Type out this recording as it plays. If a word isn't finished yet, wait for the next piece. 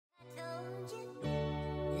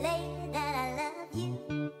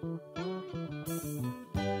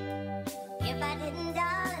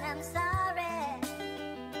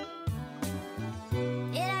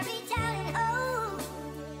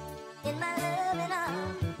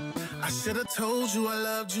I should have told you I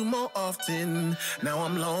loved you more often. Now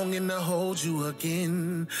I'm longing to hold you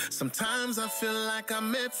again. Sometimes I feel like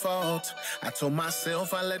I'm at fault. I told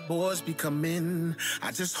myself I let boys become men.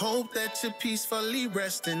 I just hope that you're peacefully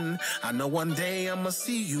resting. I know one day I'ma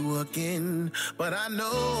see you again. But I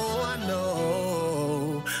know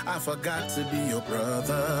I forgot to be your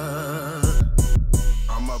brother.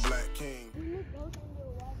 I'm a black king.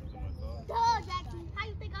 Jackie, how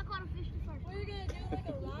you think I caught a fish the first? What are you gonna do, like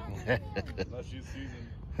a lot? No, she's seasoned.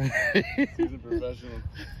 Seasoned professional.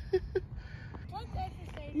 What's that to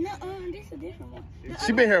say? No, this is a different one.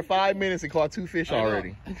 She been here 5 minutes and caught 2 fish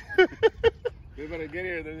already. They better get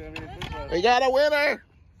here. They got a winner.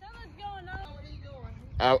 Something's going on. What are you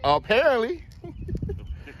doing? Apparently.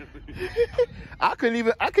 I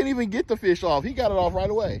couldn't even get the fish off. He got it off right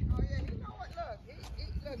away. Oh yeah, you know what?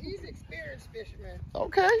 Look, he's experienced fisherman.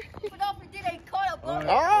 Okay. But don't forget they caught a boat.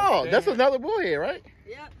 Oh, that's another bullhead, right?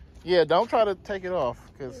 Yep. Yeah, don't try to take it off,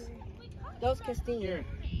 cause. Those Castilian.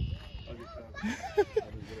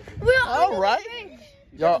 All right.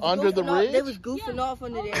 Y'all under the bridge? They was goofing off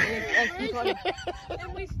under there.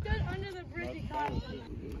 And we stood under the bridge and caught them.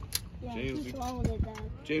 Yeah, James, he swallowed it down.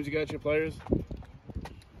 James, you got your pliers?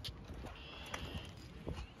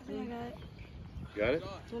 I got it. Got it?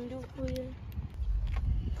 Want to do it for you?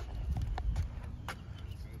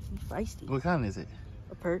 He's feisty. What kind is it?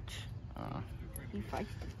 A perch. He's feisty.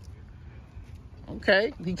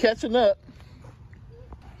 Okay, he catching up.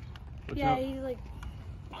 Yeah, he's like.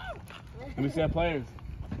 Let me see that pliers.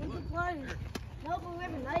 No, but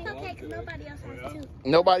remember, it's okay because nobody else has two.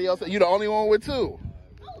 Nobody else. You the only one with 2.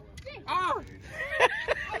 Oh, shit. Oh!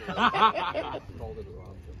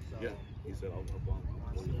 Yeah, he said I'll bomb.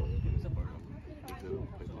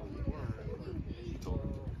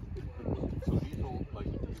 So he told, like,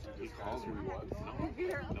 he just called who he was.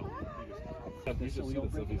 No, he just see the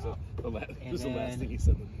stuff he said. The last thing he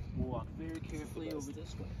said. Walk very carefully over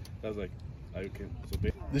this way. I was like, I can. So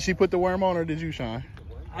Did she put the worm on or did you, Sean?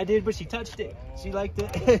 I did, but she touched it. She liked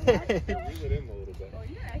it. leave it in a little bit. Oh,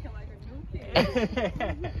 you're acting like a new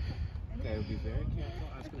kid. Okay, be very careful.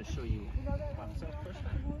 I was going to show you myself first.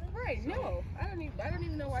 Right? No, I don't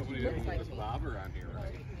even know why she looks like me. Bobber on here,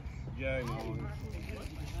 right? Yeah, I know.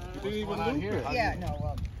 You didn't even on here. Yeah, no,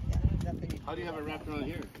 well, yeah, nothing. How do you have it wrapped around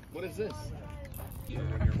here? What is this? Yeah,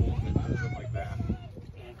 when you're holding it, does it like that?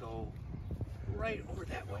 And go right over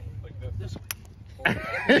that way. Like this? This way.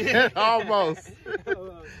 Almost.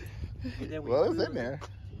 And then we Well, it's in there. to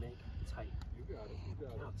make it tight. You got it. You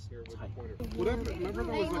got it. Now it's Here with the tight. pointer. Whatever. Remember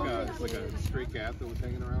there was like a stray cat that was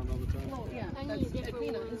hanging around all the time? Oh, yeah, I that's need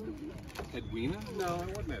different Edwina? No,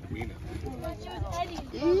 it wasn't Edwina.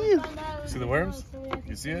 See the worms?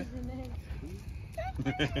 You see it?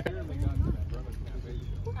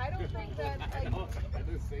 I don't think that I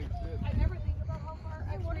never think about how far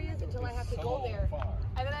actually is until I have to go there.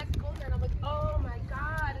 And then I have to go there and I'm like, oh my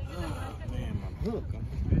god. Man, I'm hooked.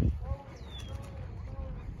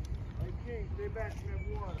 Okay, stay back and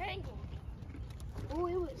have one. Tangle. Oh,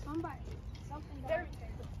 it was somebody. Something Very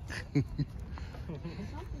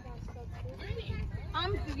Something got stuck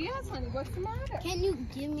too. yes, honey, what's the matter? Can you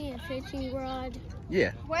give me a fishing rod?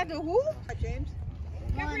 Yeah. What the who? James.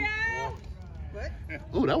 Gabrielle! What?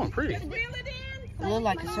 Ooh, that one pretty. Reel it in. It looked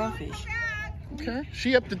like a sunfish. Okay.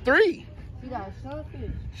 She up to 3. You got a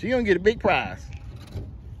sunfish. She gonna get a big prize.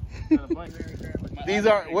 These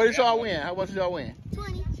are, what did y'all win? How much did y'all win?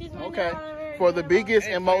 20. Okay. For the biggest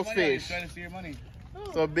and most fish. Trying to see your money.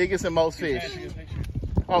 So biggest and most fish.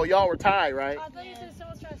 Oh, y'all were tied, right? I thought you said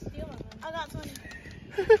someone's trying to steal them. I got 20.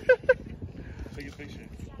 Take a picture.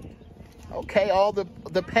 Okay, all the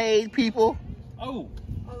paid people. Oh.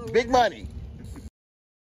 Big money.